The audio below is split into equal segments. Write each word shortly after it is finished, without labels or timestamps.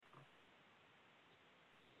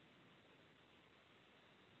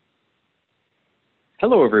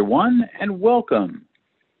Hello, everyone, and welcome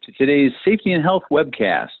to today's Safety and Health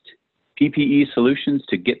webcast, PPE Solutions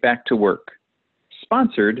to Get Back to Work,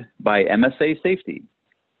 sponsored by MSA Safety.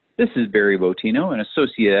 This is Barry Botino, an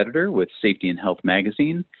Associate Editor with Safety and Health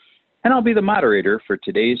magazine, and I'll be the moderator for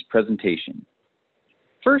today's presentation.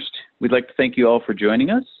 First, we'd like to thank you all for joining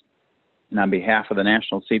us, and on behalf of the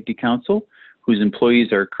National Safety Council, whose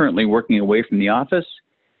employees are currently working away from the office,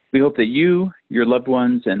 we hope that you, your loved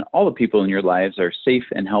ones, and all the people in your lives are safe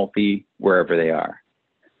and healthy wherever they are.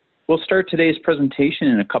 We'll start today's presentation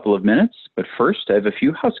in a couple of minutes, but first I have a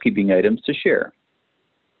few housekeeping items to share.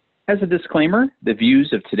 As a disclaimer, the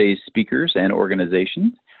views of today's speakers and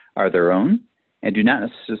organizations are their own and do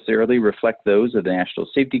not necessarily reflect those of the National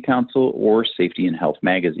Safety Council or Safety and Health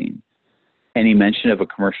magazine. Any mention of a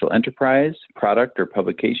commercial enterprise, product, or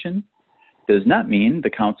publication does not mean the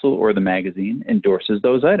Council or the magazine endorses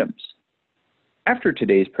those items. After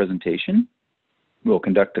today's presentation, we'll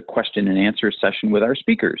conduct a question and answer session with our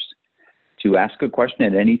speakers. To ask a question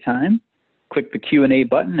at any time, click the Q&A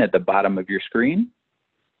button at the bottom of your screen,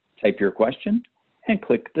 type your question, and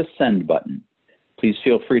click the Send button. Please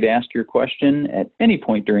feel free to ask your question at any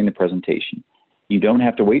point during the presentation. You don't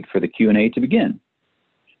have to wait for the Q&A to begin.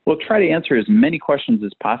 We'll try to answer as many questions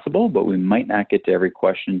as possible, but we might not get to every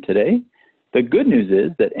question today. The good news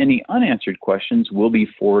is that any unanswered questions will be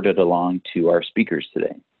forwarded along to our speakers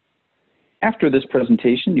today. After this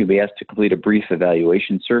presentation, you'll be asked to complete a brief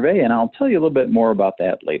evaluation survey, and I'll tell you a little bit more about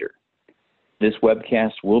that later. This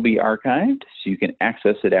webcast will be archived, so you can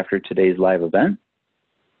access it after today's live event.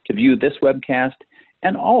 To view this webcast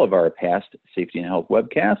and all of our past Safety and Health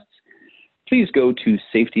webcasts, please go to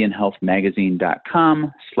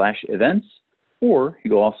safetyandhealthmagazine.com/events, or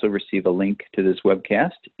you'll also receive a link to this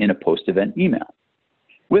webcast in a post-event email.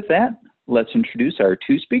 With that, let's introduce our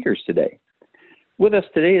two speakers today. With us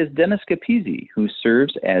today is Dennis Capizzi, who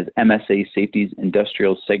serves as MSA Safety's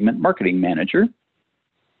Industrial Segment Marketing Manager.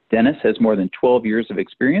 Dennis has more than 12 years of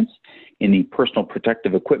experience in the personal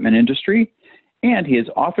protective equipment industry, and he has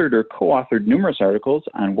authored or co-authored numerous articles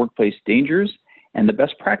on workplace dangers and the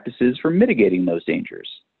best practices for mitigating those dangers.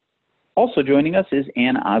 Also joining us is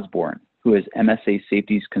Ann Osborne, who is MSA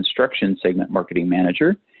Safety's Construction Segment Marketing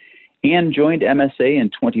Manager. Ann joined MSA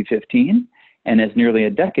in 2015 and has nearly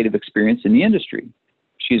a decade of experience in the industry.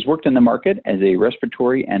 She's worked in the market as a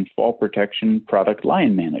respiratory and fall protection product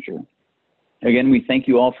line manager. Again, we thank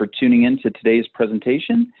you all for tuning in to today's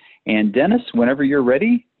presentation. And Dennis, whenever you're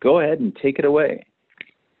ready, go ahead and take it away.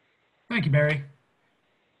 Thank you, Barry.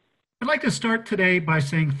 I'd like to start today by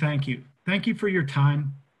saying thank you. Thank you for your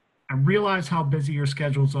time. I realize how busy your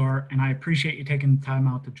schedules are, and I appreciate you taking the time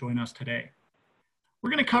out to join us today.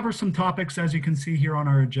 We're going to cover some topics, as you can see here on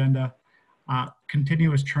our agenda,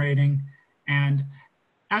 continuous training, and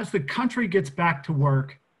as the country gets back to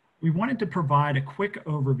work, we wanted to provide a quick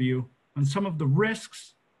overview on some of the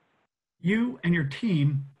risks you and your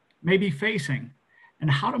team may be facing and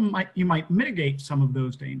how you might mitigate some of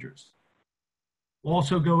those dangers. We'll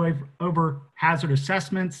also go over hazard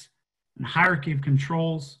assessments and hierarchy of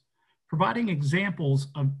controls, providing examples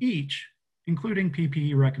of each, including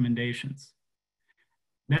PPE recommendations.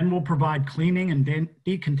 Then we'll provide cleaning and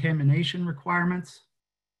decontamination requirements.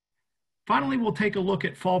 Finally, we'll take a look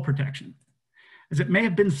at fall protection. As it may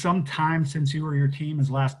have been some time since you or your team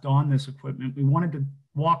has last donned this equipment, we wanted to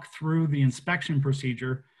walk through the inspection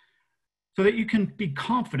procedure so that you can be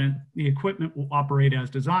confident the equipment will operate as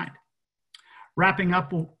designed. Wrapping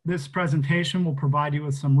up this presentation, we'll provide you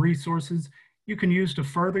with some resources you can use to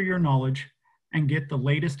further your knowledge and get the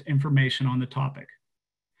latest information on the topic.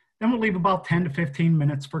 Then we'll leave about 10 to 15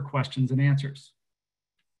 minutes for questions and answers.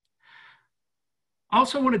 I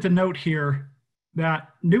also wanted to note here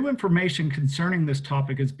that new information concerning this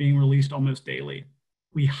topic is being released almost daily.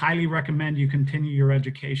 We highly recommend you continue your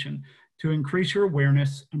education to increase your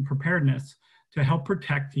awareness and preparedness to help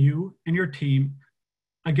protect you and your team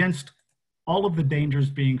against all of the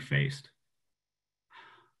dangers being faced.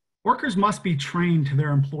 Workers must be trained to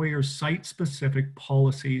their employer's site-specific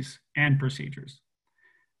policies and procedures.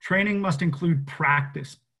 Training must include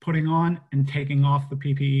practice, putting on and taking off the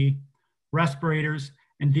PPE, respirators,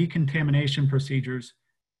 and decontamination procedures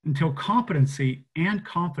until competency and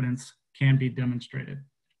confidence can be demonstrated.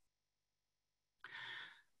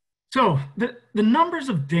 So the numbers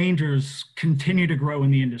of dangers continue to grow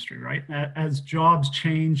in the industry, right? As jobs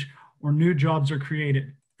change or new jobs are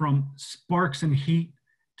created, from sparks and heat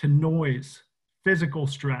to noise, physical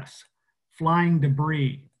stress, flying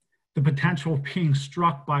debris, the potential of being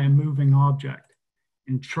struck by a moving object,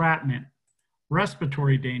 entrapment,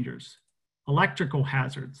 respiratory dangers, electrical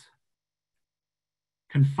hazards,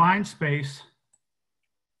 confined space,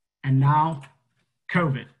 and now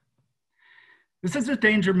COVID. This is a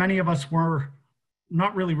danger many of us were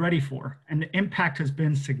not really ready for, and the impact has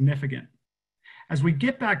been significant. As we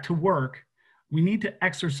get back to work, we need to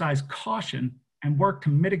exercise caution and work to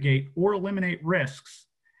mitigate or eliminate risks.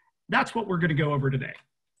 That's what we're going to go over today.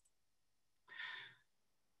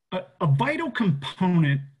 A vital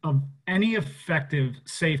component of any effective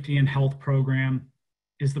safety and health program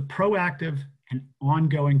is the proactive and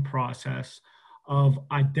ongoing process of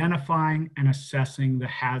identifying and assessing the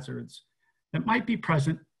hazards that might be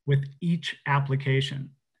present with each application.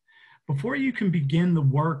 Before you can begin the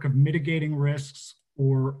work of mitigating risks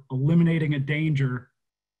or eliminating a danger,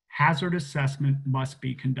 hazard assessment must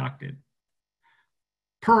be conducted.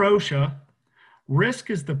 Per OSHA, risk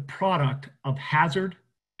is the product of hazard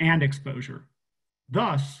and exposure.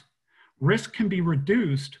 Thus, risk can be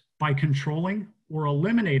reduced by controlling or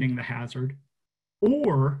eliminating the hazard,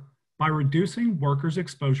 or by reducing workers'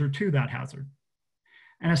 exposure to that hazard.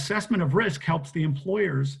 An assessment of risk helps the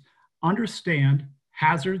employers understand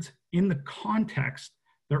hazards in the context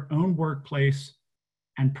of their own workplace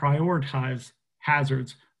and prioritize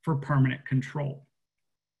hazards for permanent control.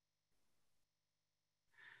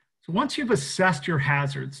 So once you've assessed your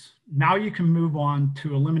hazards, now you can move on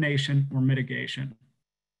to elimination or mitigation.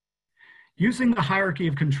 Using the hierarchy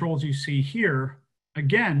of controls you see here,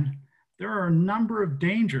 again, there are a number of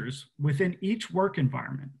dangers within each work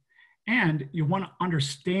environment, and you want to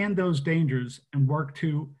understand those dangers and work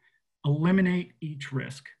to eliminate each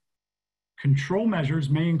risk. Control measures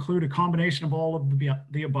may include a combination of all of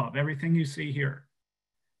the above, everything you see here.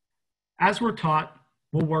 As we're taught,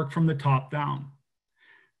 we'll work from the top down.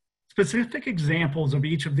 Specific examples of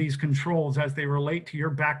each of these controls as they relate to your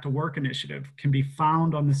Back to Work initiative can be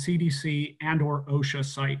found on the CDC and/or OSHA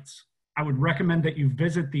sites. I would recommend that you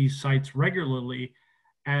visit these sites regularly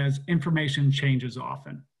as information changes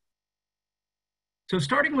often. So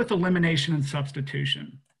starting with elimination and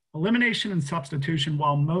substitution. Elimination and substitution,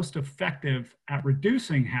 while most effective at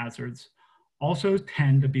reducing hazards, also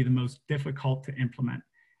tend to be the most difficult to implement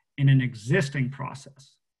in an existing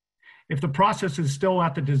process. If the process is still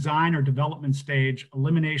at the design or development stage,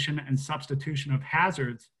 elimination and substitution of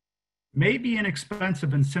hazards may be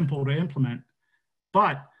inexpensive and simple to implement,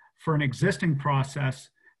 but for an existing process,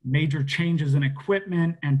 major changes in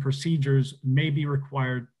equipment and procedures may be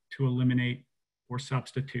required to eliminate or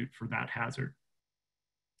substitute for that hazard.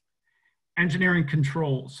 Engineering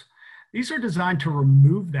controls. These are designed to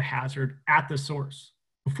remove the hazard at the source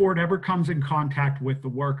before it ever comes in contact with the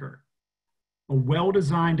worker. A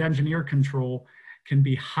well-designed engineer control can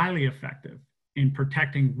be highly effective in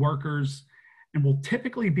protecting workers and will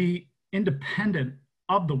typically be independent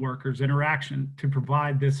of the worker's interaction to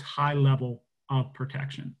provide this high level of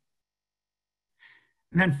protection.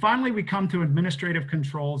 And then finally, we come to administrative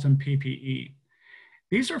controls and PPE.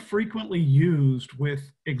 These are frequently used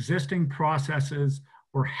with existing processes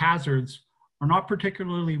where hazards are not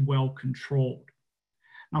particularly well controlled.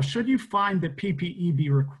 Now, should you find that PPE be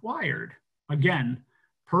required, again,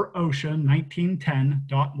 per OSHA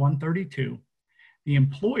 1910.132, the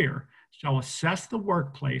employer shall assess the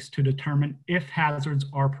workplace to determine if hazards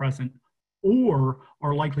are present or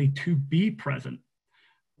are likely to be present,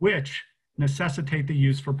 which necessitate the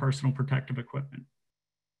use for personal protective equipment.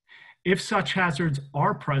 If such hazards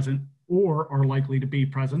are present or are likely to be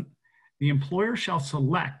present, the employer shall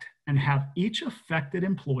select and have each affected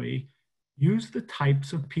employee use the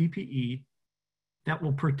types of PPE that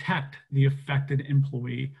will protect the affected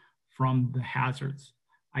employee from the hazards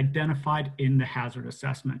identified in the hazard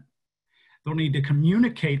assessment. They'll need to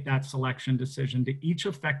communicate that selection decision to each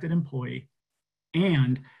affected employee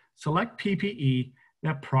and select PPE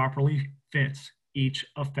that properly fits each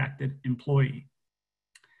affected employee.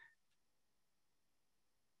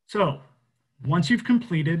 So, once you've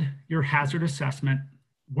completed your hazard assessment,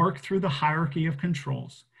 work through the hierarchy of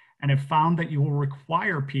controls, and have found that you will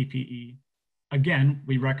require PPE, again,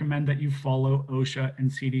 we recommend that you follow OSHA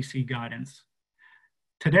and CDC guidance.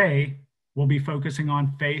 Today, we'll be focusing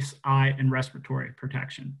on face, eye, and respiratory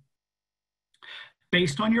protection.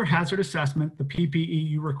 Based on your hazard assessment, the PPE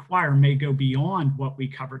you require may go beyond what we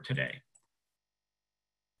covered today.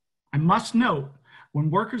 I must note,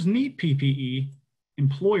 when workers need PPE,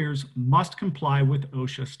 employers must comply with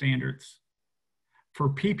OSHA standards for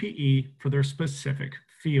PPE for their specific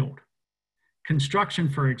field. Construction,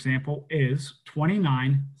 for example, is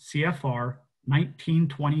 29 CFR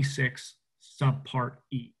 1926 subpart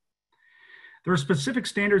E. There are specific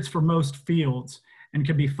standards for most fields and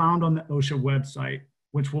can be found on the OSHA website,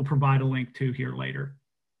 which we'll provide a link to here later.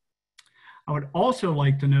 I would also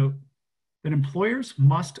like to note that employers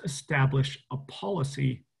must establish a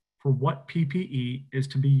policy for what PPE is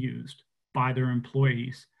to be used by their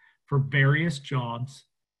employees for various jobs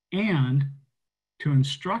and to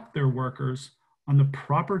instruct their workers on the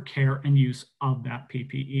proper care and use of that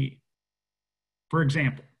PPE. For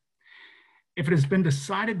example, if it has been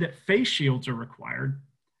decided that face shields are required,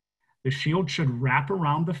 the shield should wrap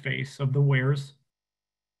around the face of the wearers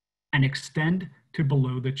and extend to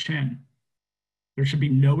below the chin. There should be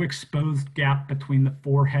no exposed gap between the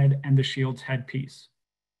forehead and the shield's headpiece.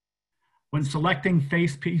 When selecting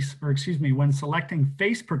face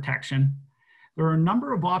protection, there are a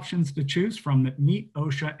number of options to choose from that meet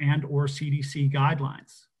OSHA and/or CDC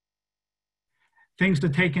guidelines. Things to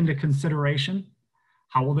take into consideration: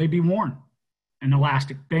 how will they be worn? An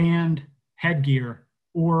elastic band, headgear,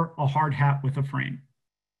 or a hard hat with a frame.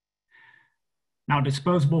 Now,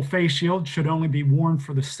 disposable face shields should only be worn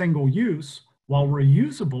for the single use, while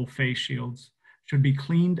reusable face shields should be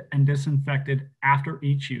cleaned and disinfected after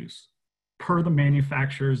each use, per the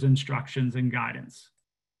manufacturer's instructions and guidance.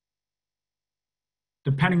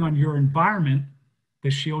 Depending on your environment, the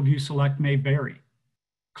shield you select may vary: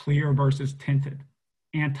 clear versus tinted,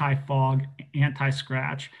 anti-fog,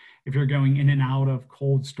 anti-scratch, if you're going in and out of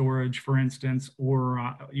cold storage, for instance,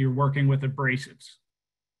 or you're working with abrasives.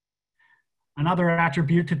 Another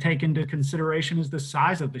attribute to take into consideration is the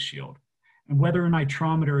size of the shield and whether a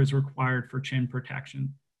nitrometer is required for chin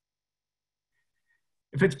protection.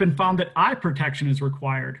 If it's been found that eye protection is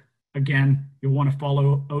required, again, you'll want to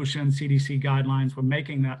follow OSHA and CDC guidelines when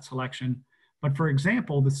making that selection. But for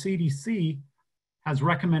example, the CDC has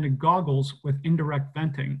recommended goggles with indirect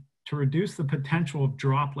venting to reduce the potential of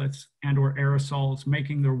droplets and/or aerosols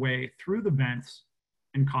making their way through the vents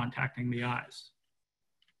and contacting the eyes.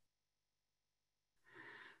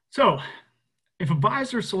 So, if a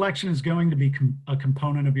visor selection is going to be a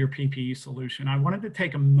component of your PPE solution, I wanted to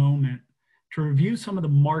take a moment to review some of the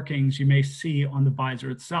markings you may see on the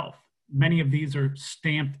visor itself. Many of these are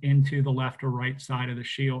stamped into the left or right side of the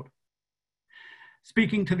shield.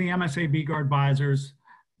 Speaking to the MSA V-Gard visors,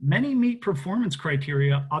 many meet performance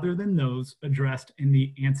criteria other than those addressed in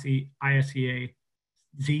the ANSI ISEA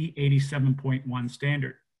Z87.1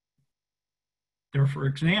 standard. There are, for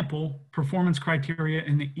example, performance criteria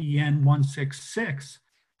in the EN 166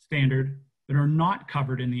 standard that are not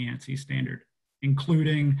covered in the ANSI standard,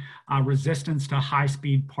 including resistance to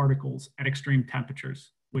high-speed particles at extreme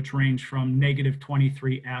temperatures, which range from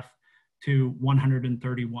 -23 F to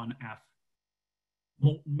 131 F.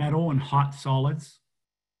 Molten metal and hot solids,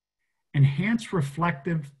 enhanced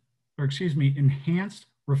reflectance,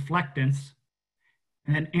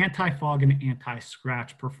 and then anti-fog and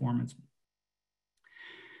anti-scratch performance.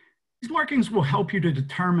 These markings will help you to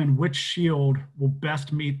determine which shield will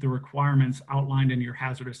best meet the requirements outlined in your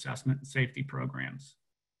hazard assessment and safety programs.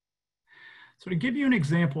 So to give you an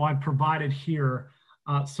example, I've provided here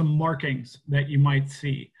some markings that you might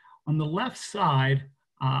see. On the left side,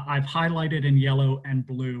 I've highlighted in yellow and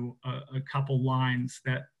blue a couple lines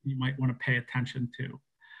that you might want to pay attention to.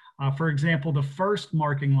 For example, the first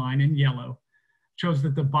marking line in yellow shows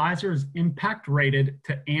that the visor is impact rated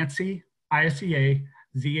to ANSI ISEA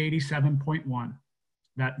Z87.1,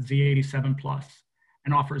 that Z87 plus,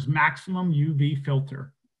 and offers maximum UV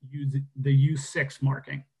filter, the U6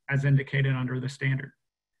 marking, as indicated under the standard.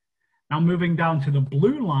 Now moving down to the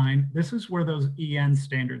blue line, this is where those EN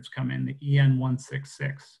standards come in, the EN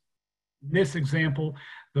 166. In this example,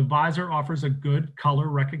 the visor offers a good color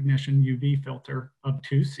recognition UV filter of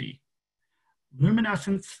 2C,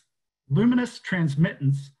 luminous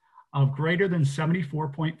transmittance of greater than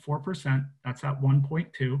 74.4%, that's at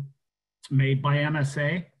 1.2. It's made by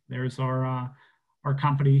MSA, there's our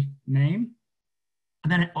company name.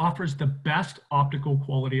 And then it offers the best optical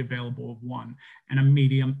quality available of 1 and a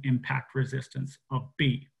medium impact resistance of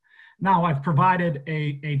B. Now I've provided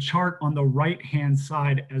a chart on the right-hand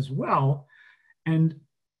side as well, and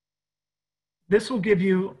this will give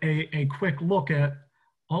you a quick look at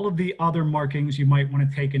all of the other markings you might want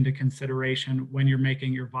to take into consideration when you're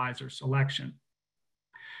making your visor selection.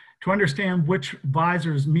 To understand which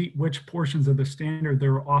visors meet which portions of the standard,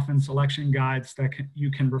 there are often selection guides that you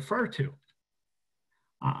can refer to.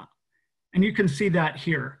 And you can see that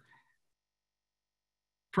here.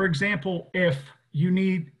 For example, if you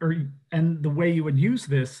need, and the way you would use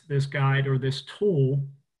this guide or this tool,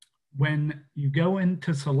 when you go in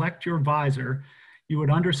to select your visor, you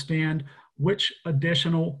would understand which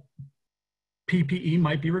additional PPE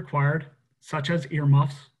might be required, such as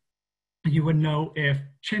earmuffs. You would know if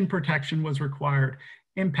chin protection was required,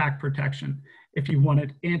 impact protection, if you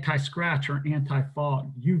wanted anti-scratch or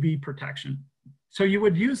anti-fog, UV protection. So you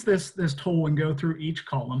would use this tool and go through each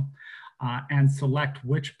column. and select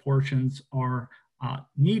which portions are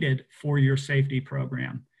needed for your safety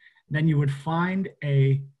program. Then you would find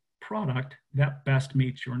a product that best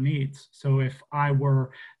meets your needs. So if I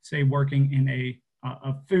were, say, working in a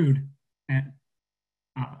food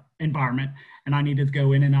environment and I needed to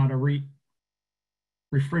go in and out of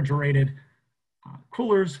refrigerated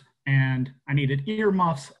coolers and I needed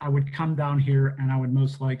earmuffs, I would come down here and I would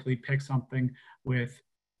most likely pick something with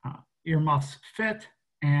earmuffs fit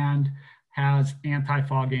and has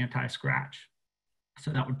anti-fog, anti-scratch.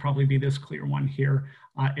 So that would probably be this clear one here.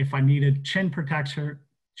 If I needed chin protection,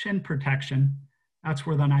 that's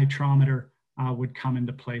where the nitrometer would come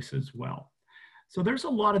into place as well. So there's a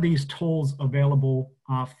lot of these tools available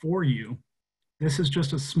for you. This is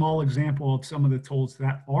just a small example of some of the tools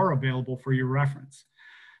that are available for your reference.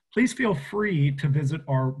 Please feel free to visit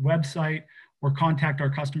our website or contact our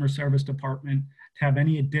customer service department to have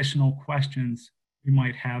any additional questions you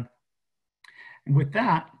might have. And with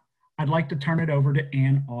that, I'd like to turn it over to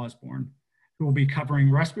Ann Osborne, who will be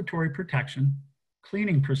covering respiratory protection,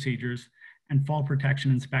 cleaning procedures, and fall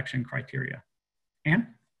protection inspection criteria.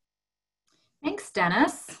 Ann? Thanks,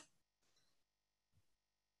 Dennis.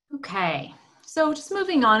 Okay, so just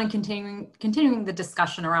moving on and continuing the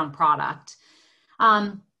discussion around product.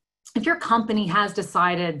 If your company has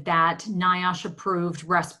decided that NIOSH approved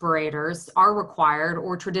respirators are required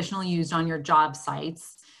or traditionally used on your job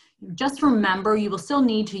sites, just remember you will still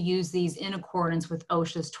need to use these in accordance with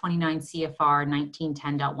OSHA's 29 CFR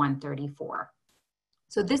 1910.134.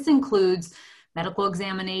 So this includes medical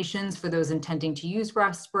examinations for those intending to use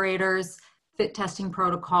respirators, fit testing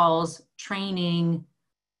protocols, training.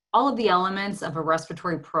 All of the elements of a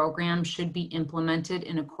respiratory program should be implemented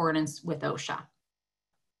in accordance with OSHA.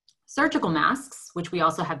 Surgical masks, which we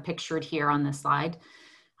also have pictured here on this slide,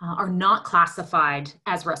 are not classified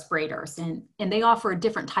as respirators, and they offer a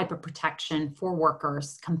different type of protection for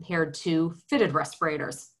workers compared to fitted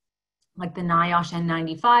respirators, like the NIOSH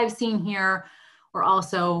N95 seen here, or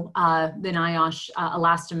also the NIOSH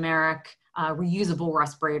elastomeric reusable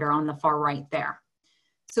respirator on the far right there.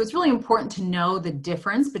 So it's really important to know the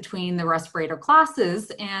difference between the respirator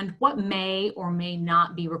classes and what may or may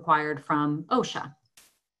not be required from OSHA.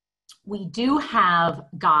 We do have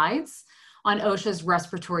guides on OSHA's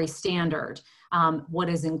respiratory standard, what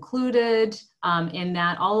is included in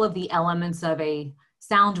that, all of the elements of a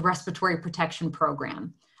sound respiratory protection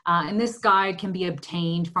program. And this guide can be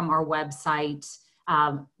obtained from our website,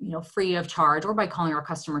 free of charge, or by calling our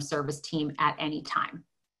customer service team at any time.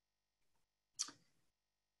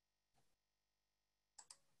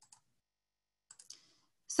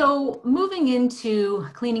 So moving into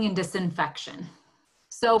cleaning and disinfection.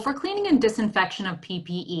 So for cleaning and disinfection of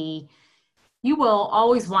PPE, you will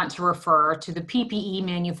always want to refer to the PPE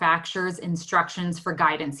manufacturer's instructions for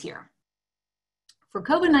guidance here. For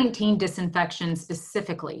COVID-19 disinfection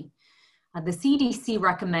specifically, the CDC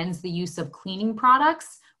recommends the use of cleaning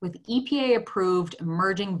products with EPA-approved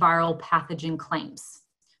emerging viral pathogen claims.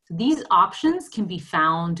 So these options can be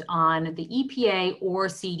found on the EPA or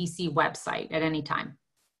CDC website at any time.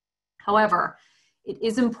 However, it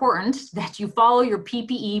is important that you follow your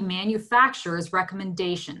PPE manufacturer's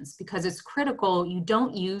recommendations because it's critical you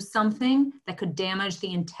don't use something that could damage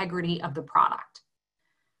the integrity of the product.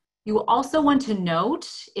 You will also want to note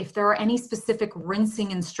if there are any specific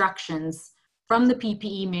rinsing instructions from the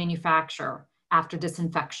PPE manufacturer after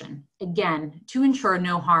disinfection, again, to ensure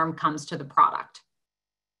no harm comes to the product.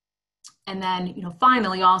 And then,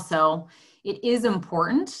 finally also, it is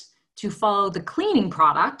important to follow the cleaning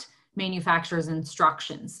product manufacturer's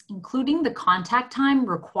instructions, including the contact time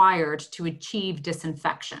required to achieve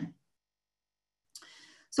disinfection.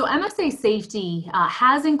 So MSA Safety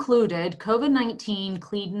has included COVID-19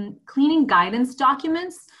 cleaning guidance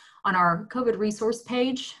documents on our COVID resource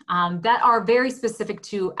page that are very specific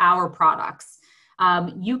to our products.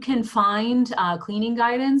 You can find cleaning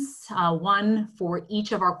guidance, one for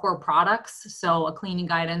each of our core products. So a cleaning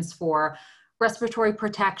guidance for respiratory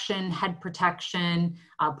protection, head protection,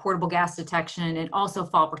 portable gas detection, and also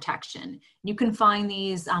fall protection. You can find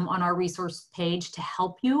these on our resource page to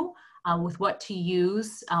help you with what to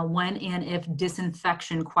use when and if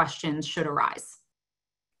disinfection questions should arise.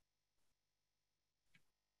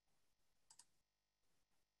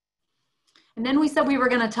 And then we said we were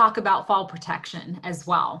going to talk about fall protection as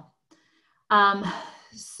well.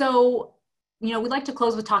 We'd like to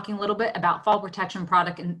close with talking a little bit about fall protection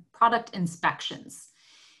product inspections.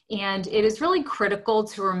 And it is really critical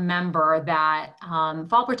to remember that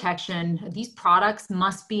fall protection, these products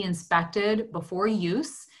must be inspected before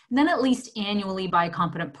use, and then at least annually by a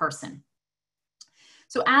competent person.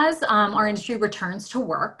 So as our industry returns to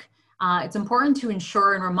work, it's important to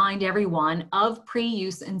ensure and remind everyone of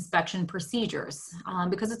pre-use inspection procedures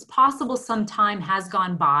because it's possible some time has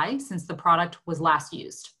gone by since the product was last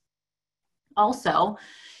used. Also,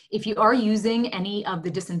 if you are using any of the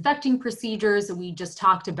disinfecting procedures that we just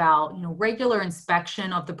talked about, regular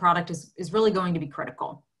inspection of the product is really going to be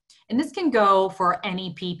critical. And this can go for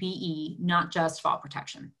any PPE, not just fall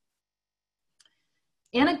protection.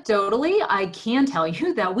 Anecdotally, I can tell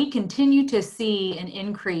you that we continue to see an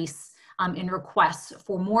increase in requests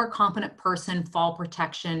for more competent person fall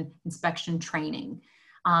protection inspection training.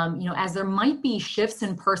 As there might be shifts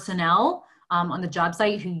in personnel on the job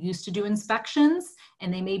site who used to do inspections,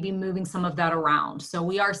 and they may be moving some of that around. So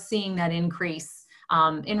we are seeing that increase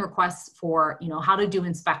in requests for how to do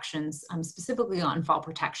inspections, specifically on fall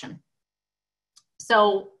protection.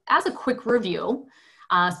 So as a quick review,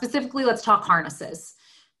 specifically let's talk harnesses.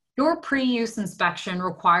 Your pre-use inspection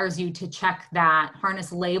requires you to check that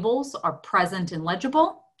harness labels are present and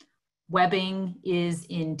legible, webbing is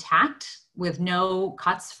intact with no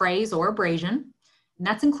cuts, frays, or abrasion, and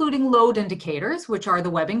that's including load indicators, which are the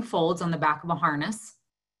webbing folds on the back of a harness.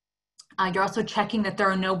 You're also checking that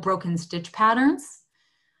there are no broken stitch patterns,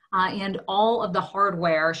 and all of the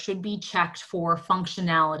hardware should be checked for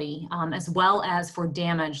functionality, as well as for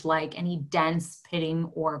damage like any dents,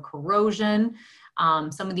 pitting, or corrosion.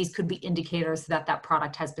 Some of these could be indicators that that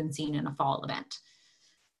product has been seen in a fall event.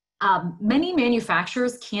 Many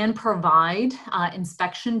manufacturers can provide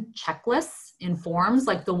inspection checklists in forms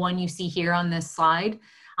like the one you see here on this slide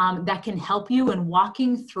that can help you in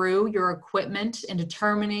walking through your equipment and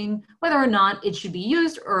determining whether or not it should be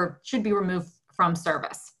used or should be removed from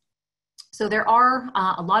service. So there are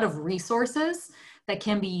a lot of resources that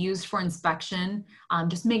can be used for inspection.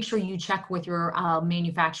 Just make sure you check with your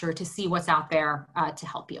manufacturer to see what's out there to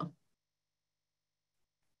help you.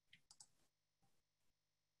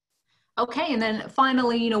 Okay, and then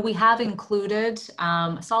finally, we have included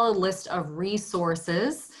a solid list of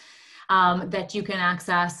resources that you can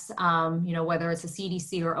access, whether it's a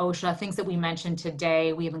CDC or OSHA, things that we mentioned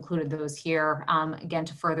today, we have included those here, again,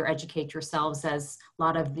 to further educate yourselves as a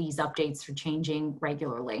lot of these updates are changing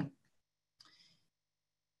regularly.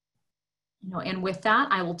 And with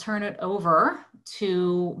that, I will turn it over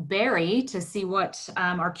to Barry to see what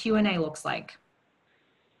our Q&A looks like.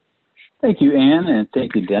 Thank you, Ann, and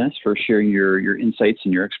thank you, Dennis, for sharing your insights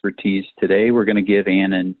and your expertise today. We're going to give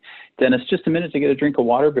Ann and Dennis just a minute to get a drink of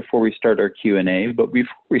water before we start our Q&A. But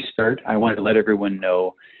before we start, I wanted to let everyone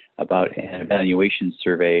know about an evaluation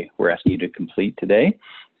survey we're asking you to complete today.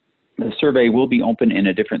 The survey will be open in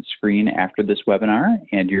a different screen after this webinar,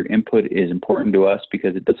 and your input is important to us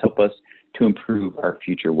because it does help us to improve our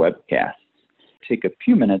future webcasts. Take a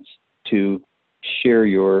few minutes to share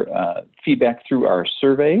your feedback through our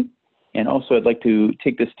survey. And also, I'd like to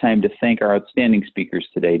take this time to thank our outstanding speakers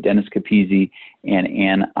today, Dennis Capizzi and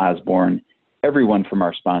Ann Osborne, everyone from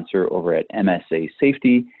our sponsor over at MSA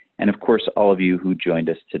Safety, and of course, all of you who joined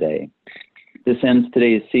us today. This ends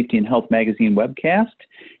today's Safety and Health Magazine webcast.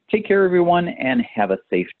 Take care, everyone, and have a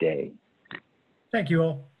safe day. Thank you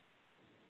all.